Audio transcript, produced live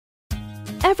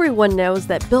Everyone knows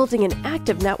that building an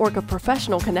active network of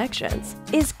professional connections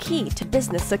is key to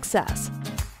business success.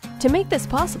 To make this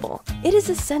possible, it is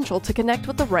essential to connect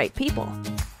with the right people.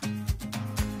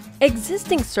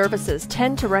 Existing services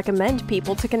tend to recommend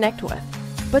people to connect with,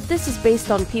 but this is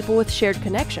based on people with shared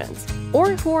connections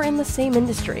or who are in the same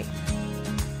industry.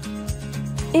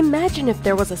 Imagine if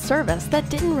there was a service that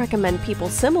didn't recommend people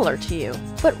similar to you,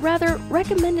 but rather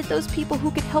recommended those people who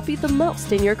could help you the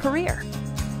most in your career.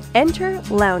 Enter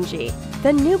Lounjee,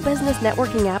 the new business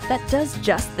networking app that does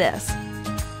just this.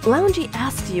 Lounjee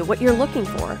asks you what you're looking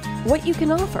for, what you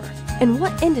can offer, and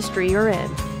what industry you're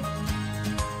in.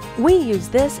 We use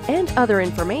this and other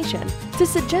information to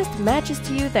suggest matches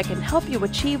to you that can help you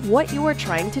achieve what you are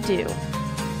trying to do.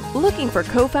 Looking for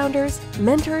co-founders,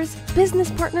 mentors, business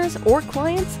partners, or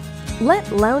clients? Let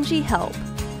Lounjee help.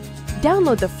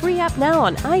 Download the free app now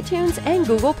on iTunes and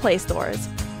Google Play stores.